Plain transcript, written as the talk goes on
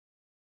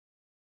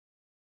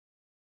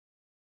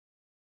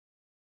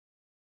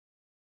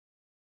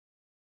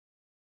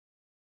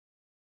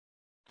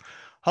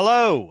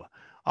Hello,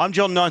 I'm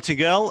John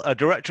Nightingale, a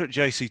director at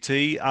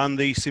JCT and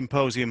the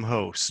Symposium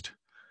host.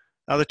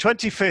 Now, the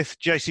 25th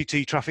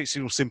JCT Traffic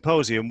Signal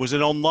Symposium was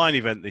an online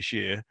event this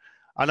year,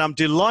 and I'm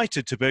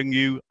delighted to bring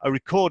you a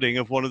recording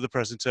of one of the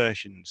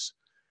presentations.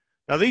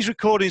 Now, these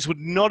recordings would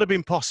not have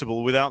been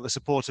possible without the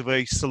support of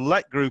a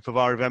select group of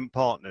our event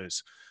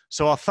partners.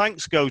 So our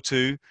thanks go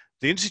to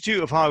the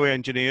Institute of Highway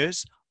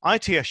Engineers,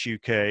 ITS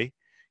UK,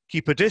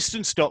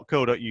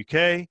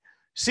 keepadistance.co.uk,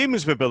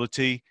 Siemens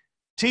Mobility,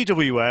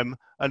 TWM,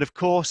 and of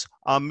course,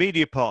 our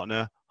media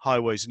partner,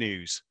 Highways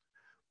News.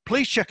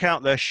 Please check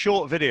out their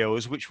short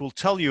videos, which will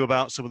tell you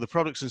about some of the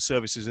products and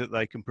services that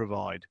they can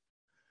provide.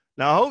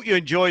 Now, I hope you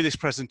enjoy this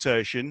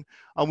presentation,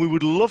 and we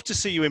would love to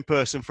see you in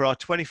person for our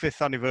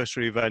 25th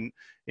anniversary event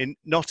in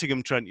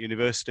Nottingham Trent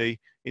University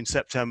in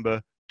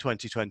September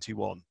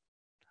 2021.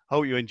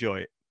 Hope you enjoy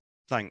it.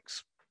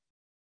 Thanks.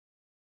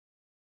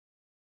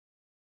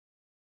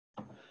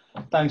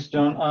 Thanks,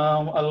 John.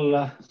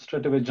 I'll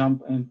straight away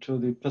jump into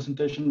the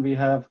presentation. We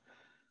have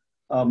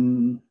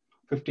 15-20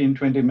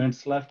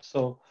 minutes left,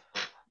 so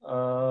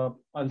Hannah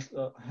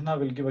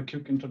will give a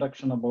quick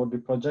introduction about the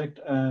project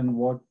and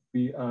what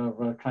we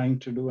are trying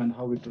to do and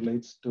how it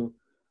relates to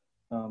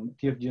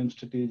TfGM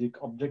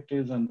strategic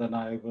objectives, and then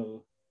I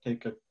will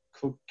take a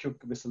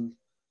quick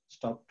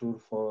whistle-stop tour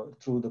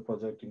through the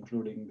project,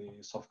 including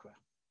the software.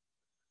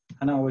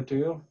 Hannah, over to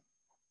you.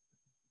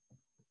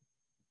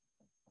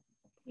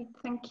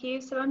 Thank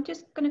you. So I'm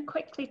just going to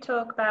quickly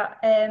talk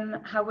about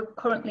how we're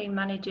currently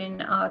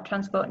managing our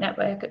transport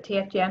network at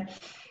TfGM.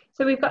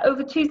 So we've got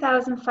over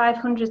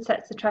 2,500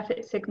 sets of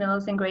traffic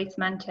signals in Greater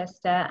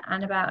Manchester,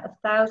 and about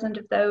 1,000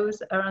 of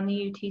those are on the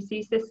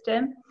UTC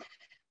system.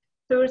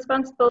 So we're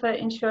responsible for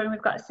ensuring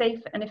we've got a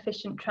safe and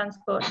efficient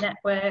transport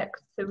network.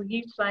 So we're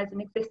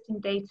utilising existing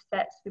data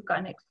sets. We've got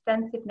an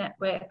extensive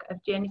network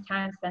of journey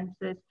time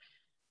sensors,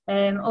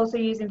 also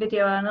using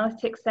video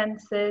analytics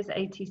sensors,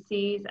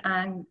 ATCs,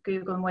 and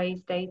Google and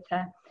Waze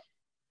data.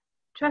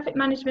 Traffic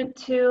management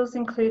tools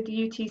include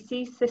the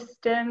UTC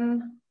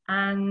system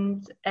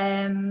and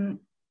common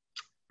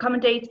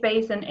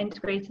database and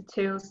integrated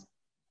tools.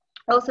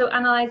 Also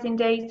analysing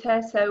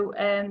data, so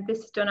this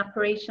is done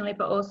operationally,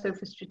 but also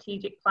for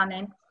strategic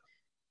planning.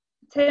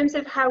 In terms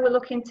of how we're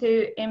looking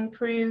to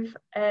improve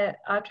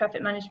our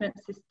traffic management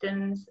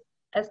systems,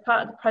 as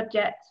part of the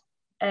project,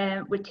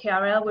 with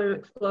TRL, we're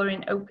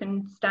exploring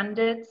open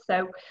standards.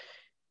 So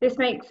this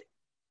makes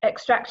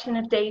extraction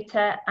of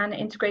data and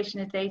integration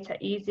of data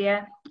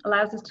easier,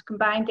 allows us to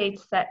combine data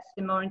sets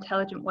in more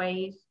intelligent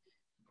ways,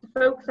 to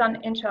focus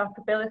on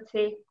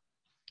interoperability.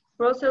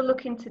 We're also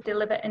looking to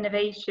deliver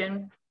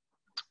innovation,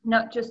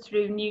 not just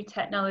through new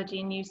technology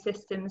and new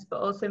systems,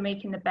 but also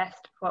making the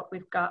best of what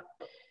we've got.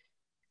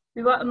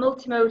 We want a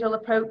multimodal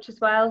approach as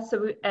well, so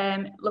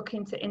we're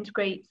looking to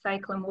integrate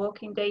cycle and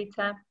walking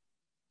data,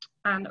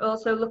 and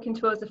also looking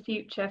towards the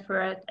future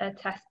for a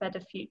test bed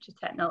of future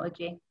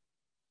technology.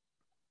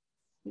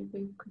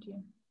 Subu, could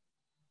you?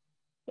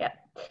 Yeah.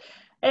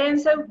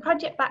 So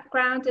project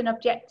background and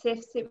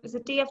objectives. It was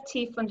a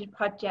DFT funded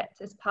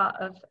project as part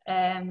of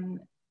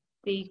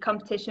the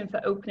competition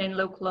for opening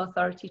local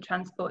authority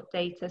transport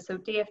data. So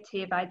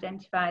DFT have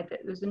identified that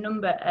there was a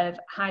number of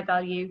high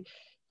value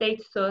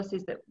data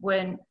sources that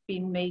weren't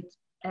being made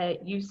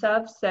use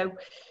of. So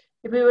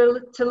if we were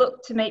to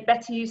look to make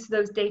better use of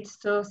those data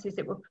sources,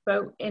 it will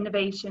promote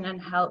innovation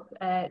and help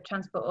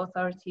transport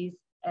authorities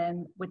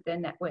with their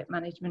network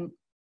management.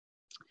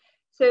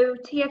 So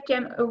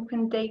TfGM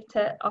open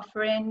data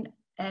offering,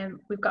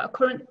 we've got a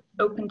current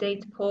open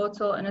data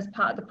portal, and as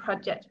part of the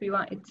project we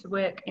wanted to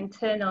work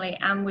internally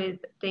and with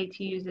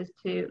data users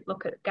to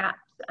look at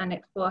gaps and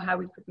explore how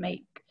we could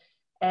make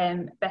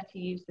better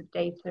use of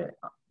data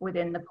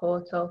within the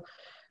portal.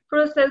 For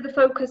us, though, the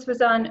focus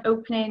was on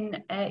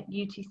opening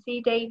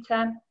UTC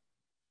data.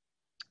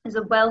 There's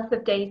a wealth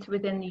of data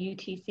within the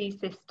UTC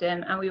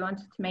system, and we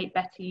wanted to make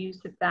better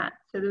use of that.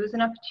 So there was an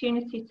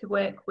opportunity to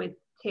work with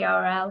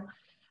TRL,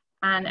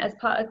 and as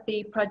part of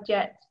the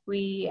project,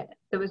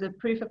 there was a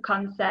proof of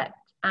concept,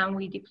 and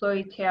we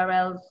deployed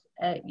TRL's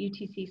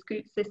UTC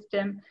scoop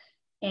system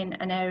in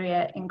an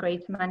area in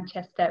Greater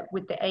Manchester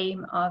with the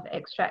aim of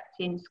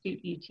extracting scoop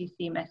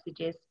UTC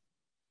messages.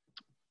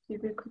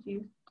 Subu, could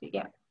you do,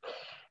 yeah.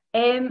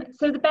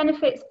 So the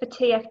benefits for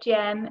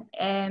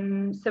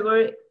TfGM,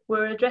 so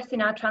we're addressing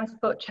our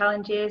transport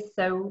challenges,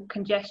 so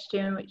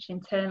congestion, which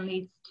in turn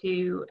leads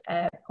to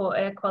poor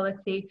air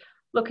quality,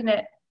 looking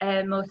at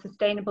more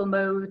sustainable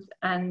modes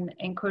and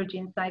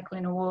encouraging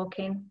cycling and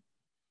walking.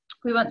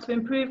 We want to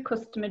improve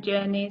customer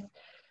journeys,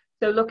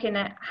 so looking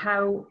at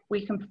how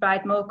we can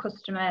provide more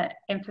customer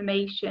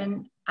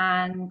information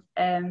and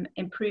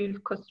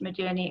improve customer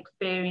journey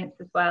experience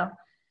as well.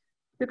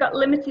 We've got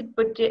limited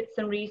budgets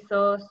and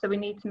resource, so we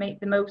need to make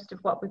the most of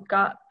what we've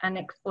got and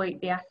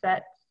exploit the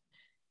assets.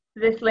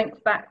 This links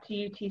back to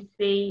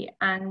UTC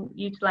and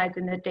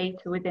utilising the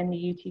data within the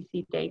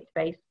UTC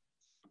database.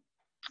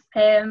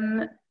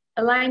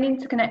 Aligning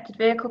to connected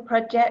vehicle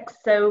projects,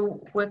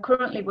 so we're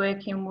currently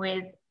working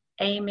with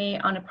Amy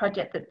on a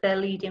project that they're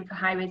leading for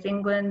Highways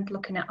England,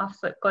 looking at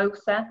offset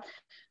Gloucester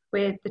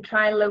with the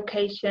trial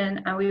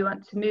location, and we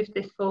want to move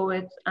this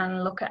forwards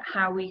and look at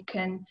how we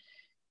can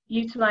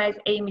utilise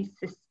Amy's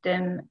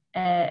system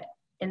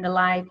in the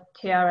live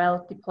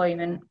TRL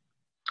deployment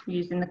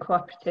using the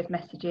cooperative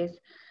messages.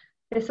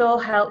 This all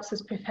helps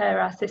us prepare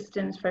our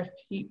systems for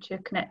future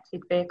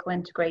connected vehicle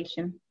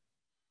integration.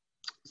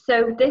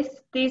 So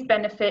these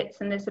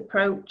benefits and this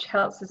approach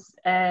helps us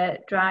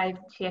drive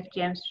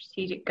TfGM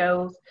strategic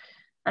goals,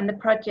 and the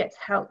projects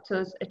helped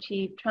us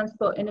achieve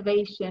transport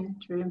innovation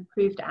through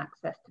improved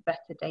access to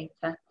better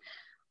data.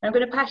 I'm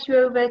going to pass you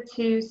over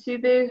to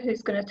Subu,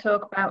 who's going to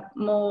talk about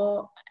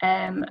more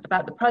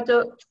about the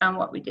product and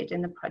what we did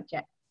in the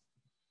project.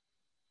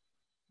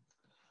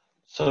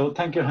 So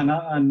thank you,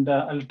 Hannah, and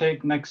I'll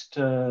take next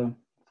 5-10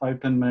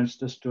 minutes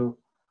just to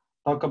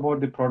talk about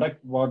the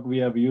product, what we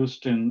have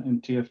used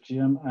in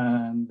TfGM,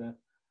 and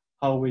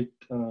how it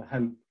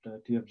helped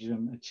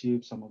TfGM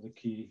achieve some of the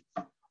key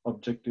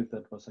objectives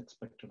that was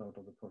expected out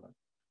of the product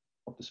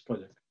of this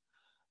project.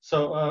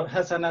 So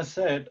as Hannah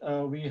said,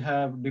 we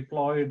have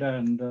deployed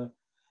and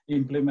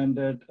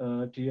implemented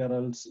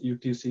TRL's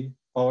UTC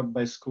powered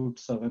by Scoot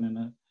 7 in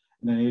an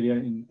area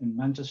in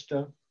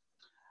Manchester.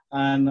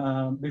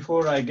 And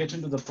before I get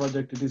into the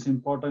project, it is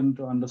important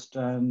to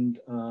understand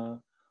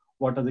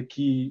what are the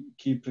key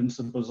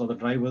principles or the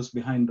drivers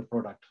behind the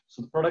product.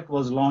 So the product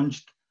was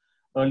launched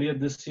earlier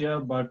this year,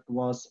 but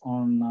was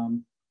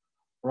on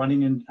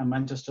running in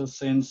Manchester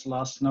since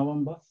last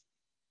November.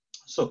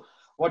 So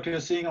what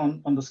you're seeing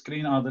on the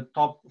screen are the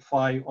top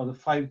 5 or the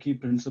 5 key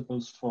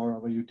principles for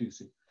our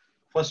UTC.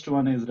 First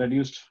one is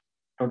reduced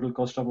total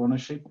cost of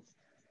ownership.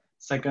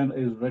 Second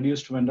is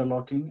reduced vendor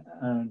locking,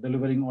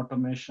 delivering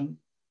automation,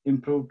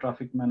 improved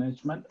traffic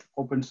management,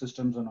 open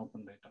systems, and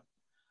open data.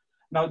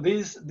 Now,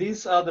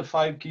 these are the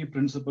 5 key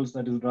principles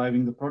that is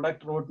driving the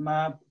product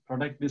roadmap,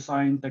 product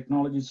design,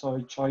 technology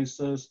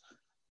choices,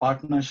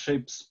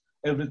 partnerships,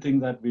 everything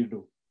that we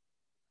do.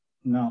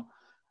 Now,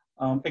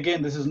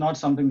 again, this is not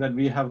something that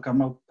we have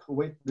come up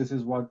with. This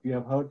is what we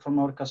have heard from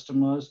our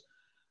customers,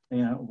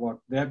 what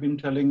they have been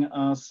telling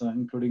us,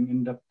 including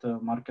in-depth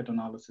market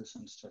analysis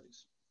and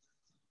studies.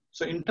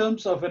 So in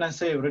terms of when I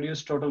say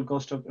reduced total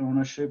cost of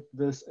ownership,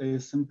 this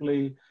is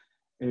simply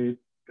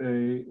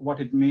what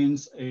it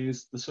means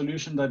is the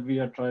solution that we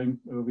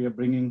are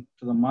bringing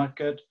to the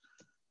market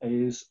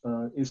is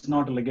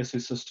not a legacy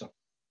system.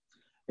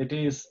 It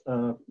is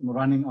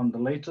running on the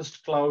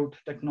latest cloud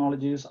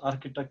technologies,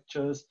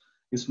 architectures,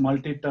 is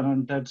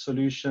multi-tenanted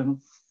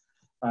solution,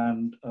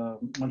 and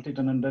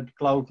multi-tenanted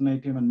cloud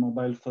native and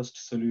mobile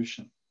first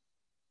solution,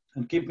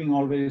 and keeping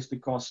always the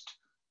cost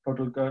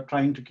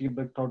trying to keep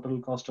the total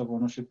cost of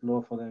ownership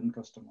low for the end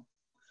customer.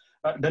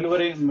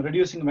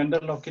 Reducing vendor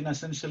lock-in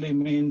essentially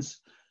means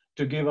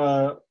to give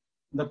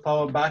the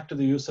power back to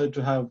the user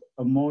to have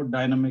a more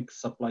dynamic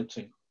supply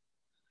chain.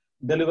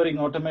 Delivering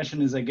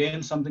automation is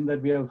again something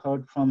that we have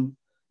heard from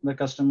the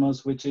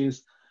customers, which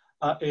is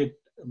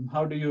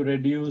how do you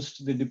reduce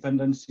the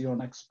dependency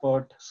on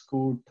expert,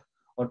 Scoot,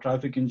 or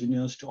traffic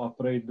engineers to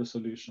operate the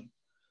solution.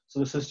 So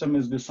the system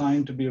is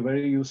designed to be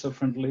very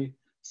user-friendly,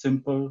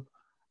 simple,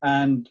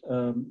 and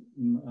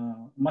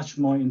much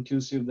more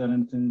intuitive than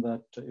anything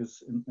that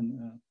is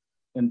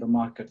in the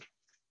market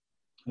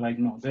right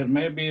now. There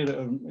may be,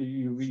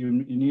 you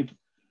need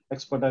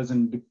expertise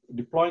in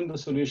deploying the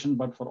solution,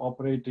 but for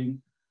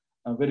operating,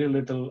 very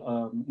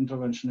little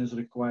intervention is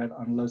required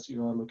unless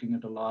you are looking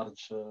at a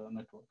large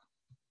network.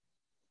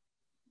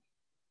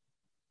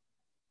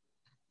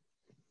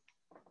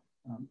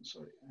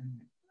 Sorry,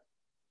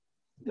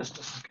 just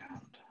a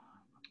second.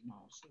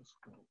 Mouse is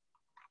go.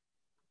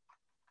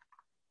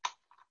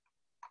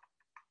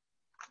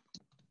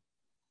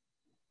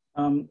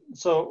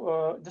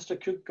 Just a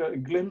quick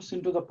glimpse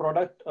into the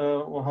product,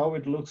 how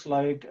it looks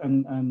like,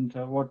 and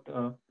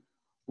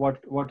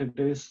what it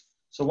is.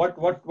 So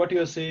what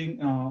you're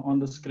seeing on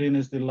the screen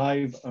is the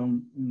live,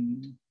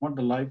 not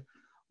the live,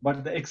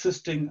 but the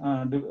existing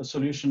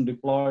solution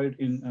deployed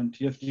in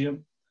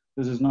TfGM.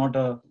 This is not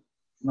a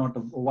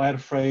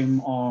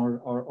wireframe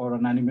or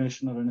an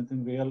animation or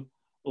anything, real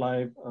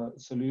live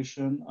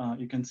solution.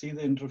 You can see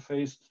the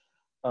interface.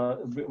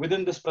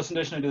 Within this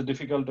presentation, it is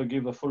difficult to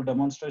give a full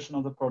demonstration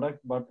of the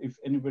product, but if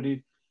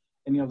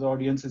any of the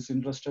audience is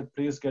interested,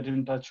 please get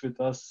in touch with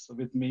us,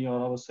 with me or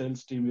our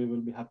sales team. We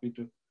will be happy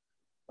to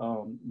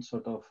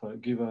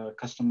give a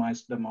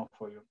customized demo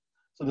for you.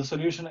 So the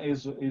solution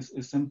is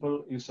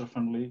simple,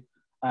 user-friendly,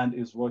 and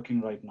is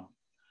working right now.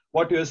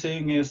 What you're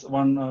seeing is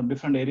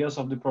different areas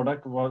of the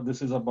product. What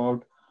this is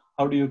about,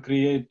 how do you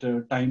create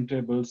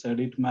timetables,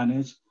 edit,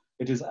 manage.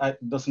 It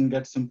doesn't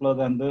get simpler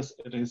than this.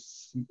 It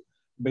is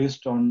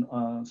based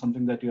on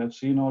something that you have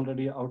seen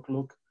already,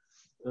 Outlook,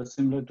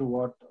 similar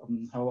to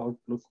how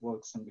Outlook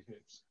works and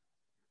behaves.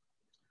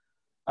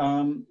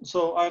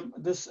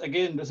 This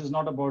is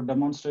not about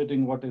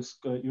demonstrating what is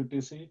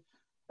UTC.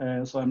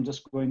 So I'm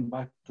just going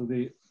back to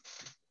the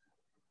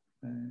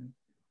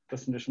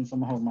presentation.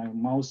 Somehow my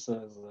mouse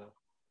has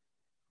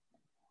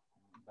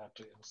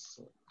battery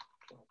has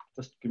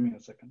Just give me a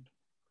second.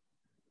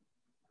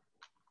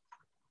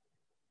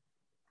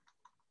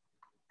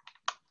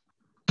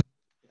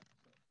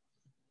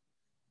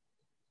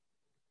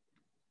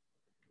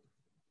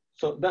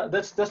 So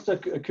that's just a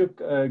quick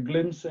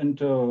glimpse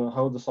into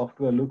how the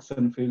software looks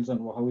and feels and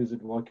how is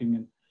it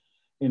working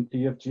in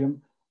TfGM.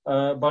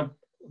 But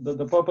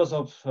the purpose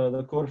of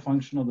the core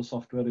function of the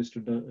software is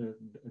to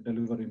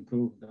deliver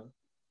improved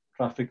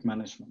traffic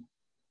management.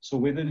 So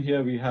within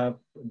here, we have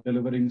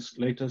delivering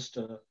latest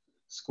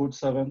Scoot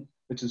 7,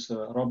 which is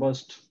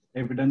robust,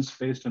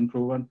 evidence-based and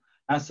proven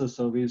as a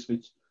service,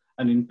 which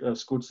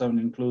Scoot 7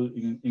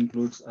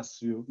 includes, as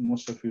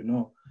most of you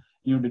know,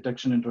 new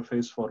detection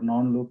interface for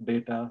non-loop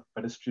data,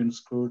 pedestrian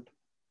scoot,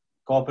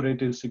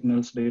 cooperative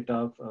signals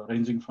data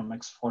ranging from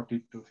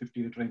X40 to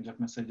 58 range of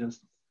messages,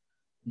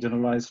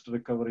 generalized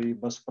recovery,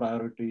 bus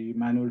priority,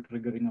 manual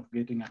triggering of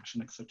gating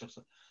action, etc.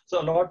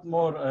 So a lot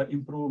more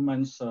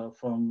improvements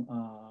from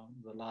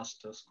the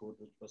last Scoot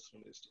which was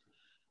released.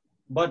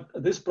 But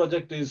this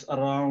project is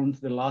around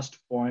the last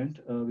point,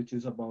 which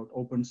is about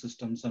open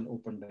systems and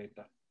open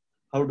data.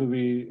 How do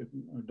we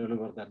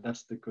deliver that?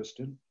 That's the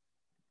question.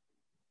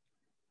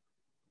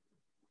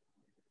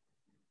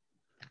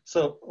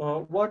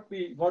 So what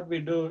we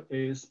do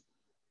is,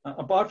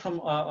 apart from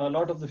a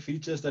lot of the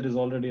features that is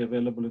already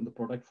available in the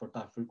product for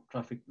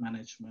traffic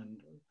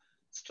management,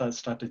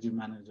 strategy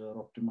manager,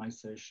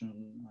 optimization,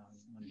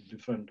 and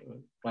different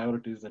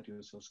priorities that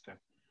users can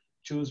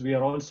choose, we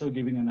are also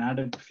giving an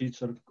added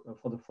feature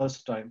for the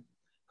first time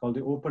called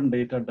the Open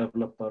Data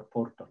Developer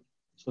Portal.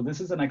 So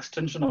this is an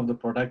extension of the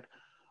product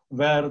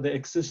where the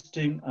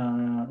existing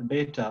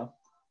data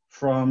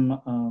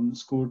from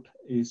Scoot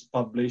is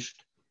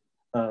published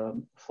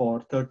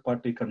for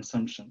third-party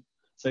consumption.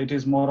 So it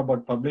is more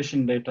about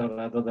publishing data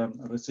rather than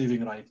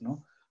receiving right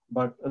now.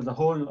 But the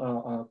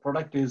whole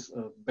product is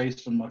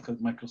based on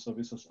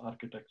microservices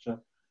architecture,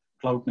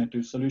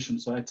 cloud-native solution.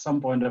 So at some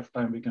point of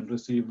time, we can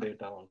receive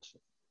data also.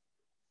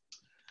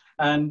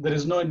 And there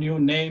is no new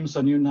names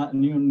or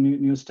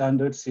new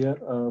standards here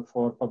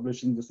for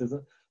publishing.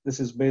 This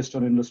is based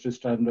on industry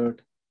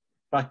standard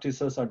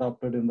practices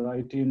adopted in the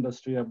IT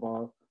industry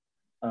about.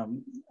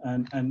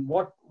 And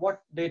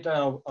what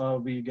data are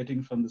we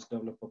getting from this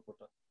developer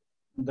portal?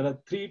 There are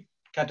three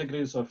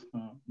categories of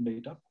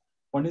data.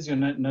 One is your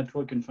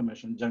network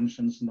information,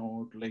 junctions,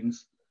 node,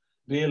 links,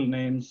 real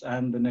names,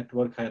 and the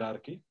network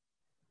hierarchy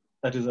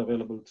that is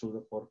available through the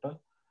portal.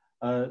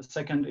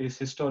 Second is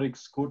historic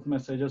Scoot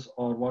messages,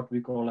 or what we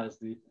call as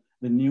the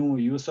new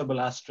usable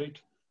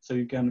asterisk. So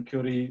you can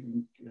query,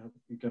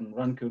 you can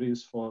run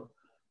queries for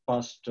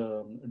past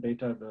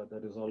data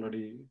that is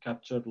already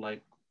captured,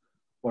 like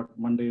what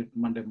Monday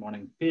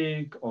morning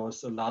peak or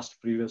so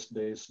last previous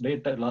days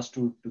data, last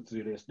 2 to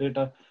 3 days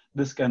data.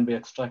 This can be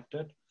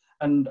extracted.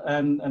 And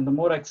the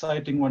more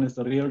exciting one is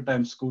the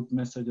real-time Scoot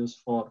messages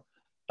for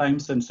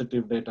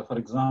time-sensitive data. For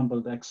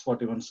example, the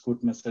X41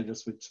 Scoot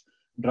messages, which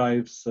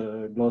drives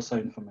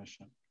glossa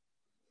information.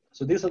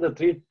 So these are the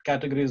three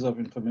categories of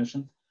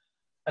information.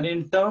 And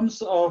in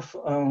terms of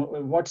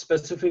what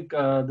specific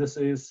this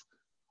is,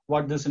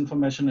 what this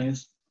information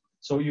is,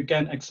 so you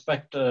can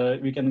expect,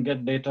 we can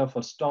get data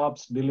for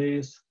stops,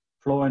 delays,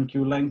 flow and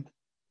queue length,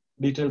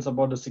 details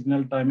about the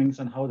signal timings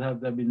and how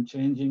have they been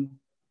changing,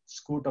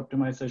 Scoot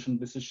optimization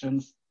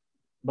decisions,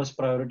 bus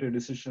priority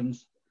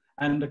decisions,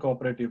 and the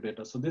cooperative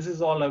data. So this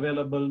is all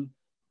available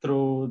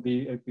through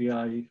the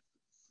API,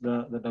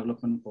 the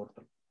development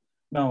portal.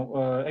 Now,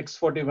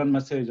 X41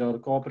 message or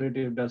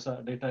cooperative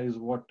data is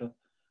what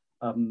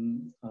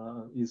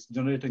is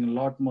generating a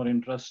lot more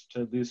interest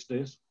these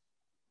days.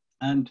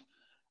 And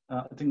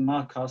I think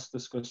Mark asked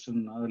this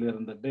question earlier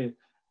in the day.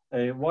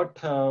 What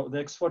the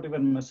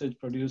X41 message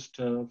produced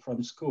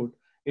from Scoot,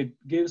 it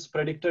gives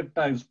predicted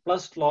times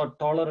plus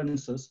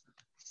tolerances,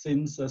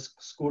 since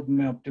Scoot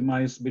may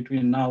optimize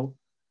between now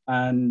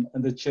and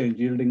the change,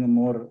 yielding a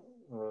more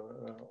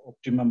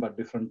optimum at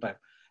different time.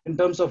 In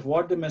terms of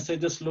what the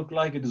messages look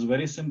like, it is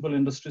very simple,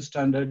 industry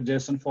standard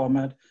JSON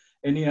format.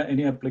 Any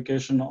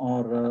application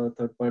or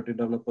third-party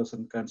developers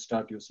can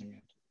start using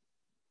it.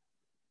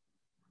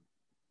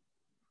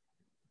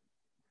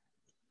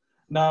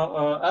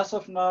 Now, as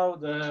of now,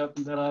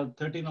 there are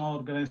 13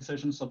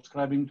 organizations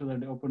subscribing to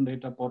the Open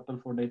Data Portal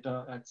for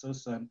data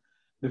access, and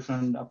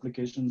different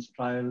applications,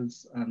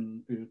 trials,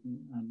 and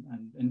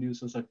end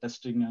users are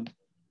testing and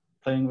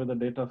playing with the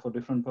data for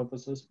different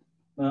purposes.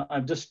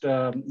 I'm just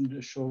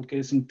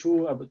showcasing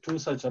two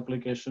such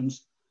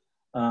applications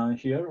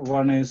here.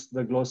 One is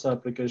the glossa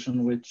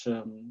application, which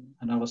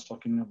Hannah was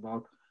talking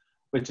about,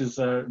 which is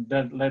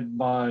led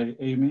by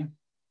Amy.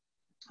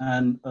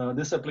 And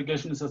this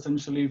application is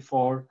essentially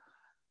for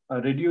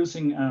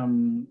reducing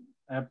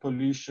air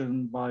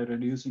pollution by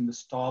reducing the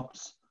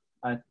stops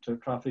at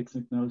traffic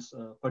signals,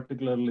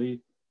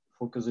 particularly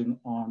focusing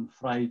on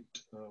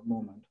freight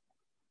movement.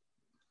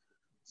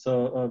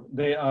 So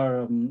they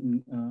are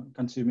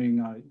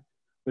consuming,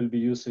 will be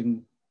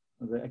using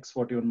the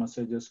X41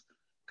 messages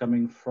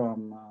coming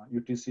from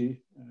UTC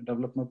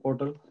development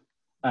portal.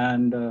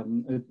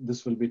 And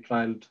this will be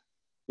trialed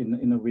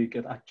in a week.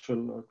 An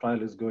actual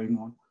trial is going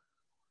on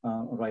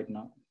right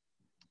now.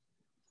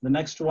 The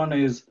next one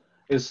is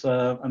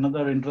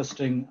another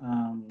interesting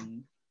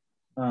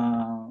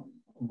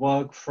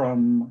work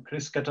from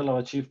Chris Kettle,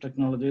 our chief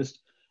technologist,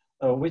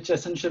 which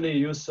essentially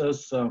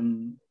uses,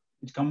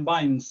 it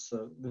combines,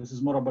 this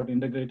is more about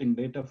integrating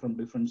data from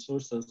different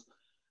sources.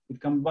 It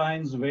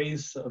combines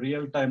ways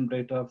real-time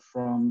data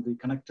from the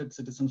Connected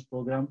Citizens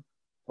program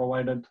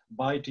provided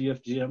by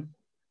TfGM.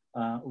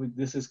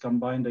 This is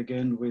combined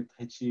again with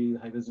HE,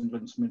 High-Res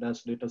Influence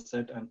MIDAS data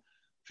set and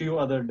few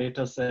other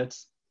data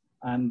sets,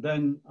 and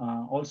then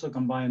also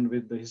combined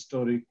with the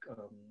historic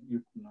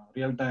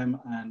real-time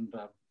and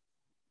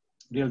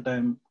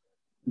real-time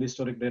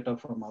historic data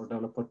from our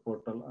developer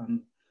portal,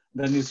 and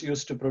then is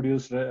used to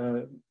produce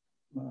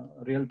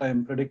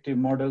real-time predictive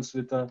models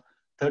with a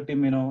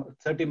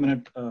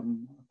 30-minute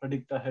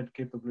predict ahead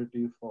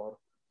capability for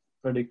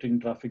predicting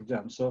traffic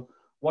jams. So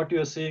what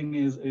you're seeing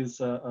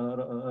is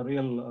a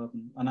real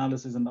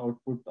analysis and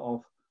output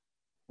of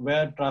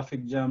where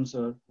traffic jams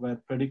were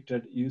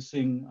predicted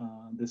using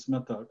this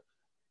method.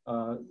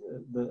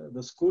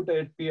 The Scoot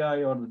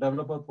API or the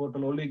developer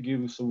portal only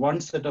gives one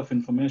set of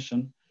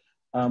information,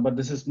 but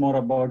this is more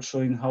about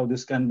showing how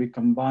this can be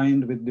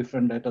combined with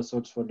different data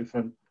sources for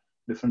different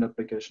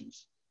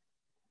applications.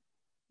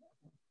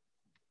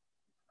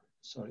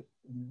 Sorry.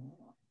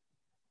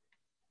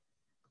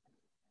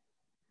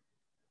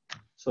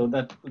 So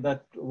that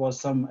was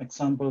some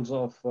examples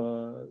of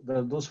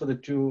those were the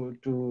two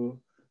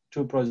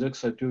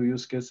projects or two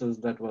use cases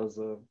that was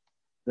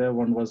there.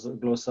 One was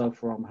Glossa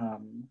from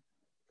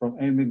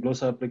Amy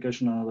Glossa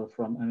application, another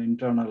from an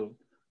internal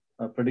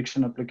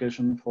prediction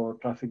application for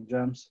traffic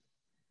jams.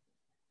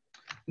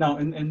 Now,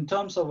 in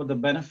terms of the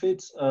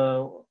benefits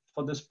for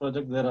this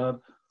project,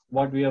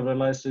 what we have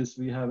realized is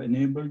we have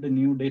enabled the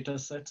new data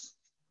sets,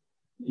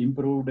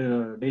 improved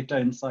data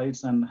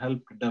insights, and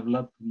helped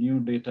develop new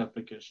data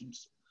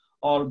applications,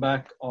 all on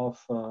back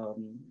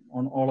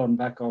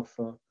of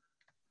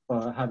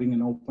having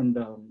an open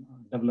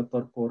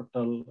developer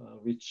portal,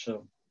 which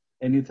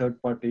any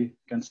third party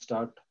can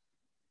start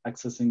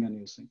accessing and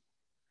using.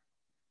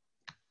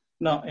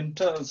 Now,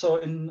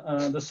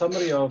 the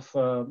summary of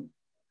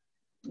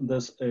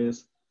this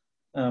is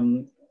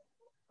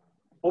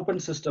open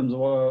systems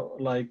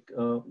like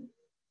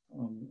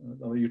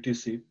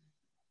UTC.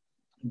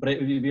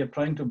 We are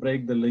trying to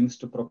break the links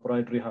to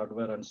proprietary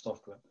hardware and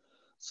software.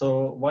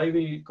 So why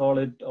we call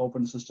it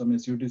open system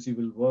is UTC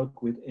will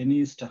work with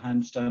any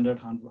standard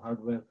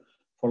hardware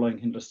following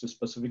industry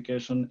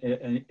specification,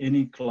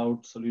 any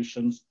cloud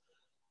solutions,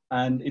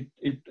 and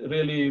it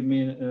really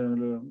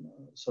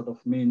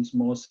means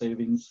more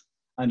savings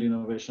and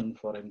innovation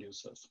for end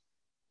users.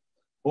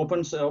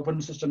 Open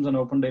systems and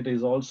open data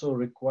is also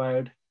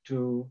required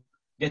to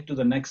get to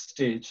the next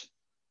stage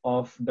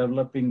of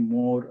developing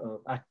more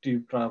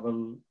active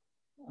travel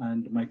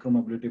and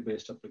micromobility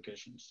based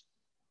applications.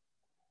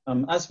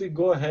 As we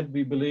go ahead,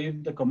 we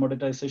believe the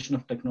commoditization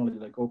of technology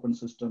like open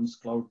systems,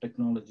 cloud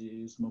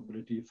technologies,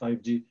 mobility,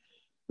 5G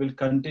will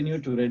continue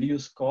to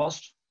reduce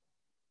cost,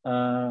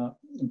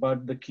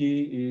 but the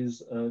key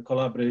is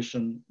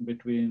collaboration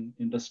between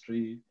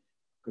industry,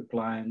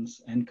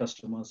 clients, and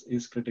customers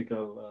is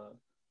critical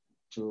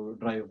to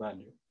drive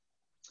value.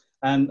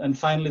 And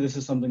finally, this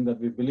is something that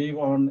we believe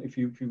on. If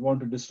you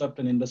want to disrupt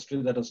an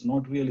industry that has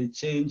not really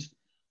changed,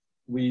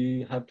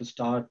 we have to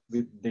start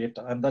with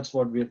data. And that's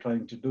what we are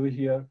trying to do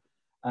here.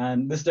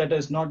 And this data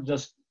is not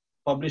just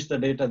publish the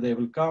data, they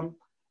will come.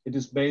 It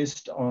is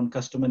based on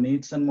customer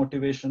needs and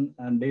motivation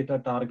and data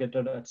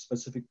targeted at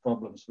specific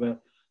problems where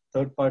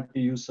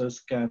third-party users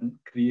can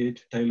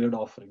create tailored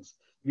offerings.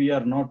 We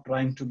are not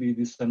trying to be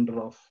the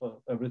center of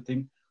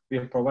everything. We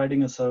are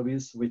providing a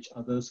service which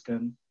others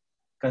can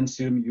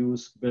consume,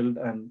 use, build,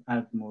 and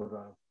add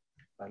more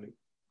value.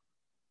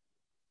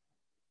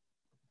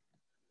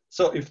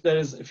 So if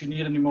you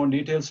need any more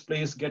details,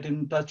 please get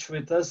in touch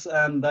with us.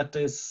 And that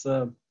is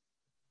the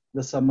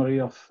summary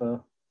of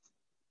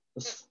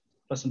this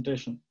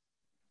presentation.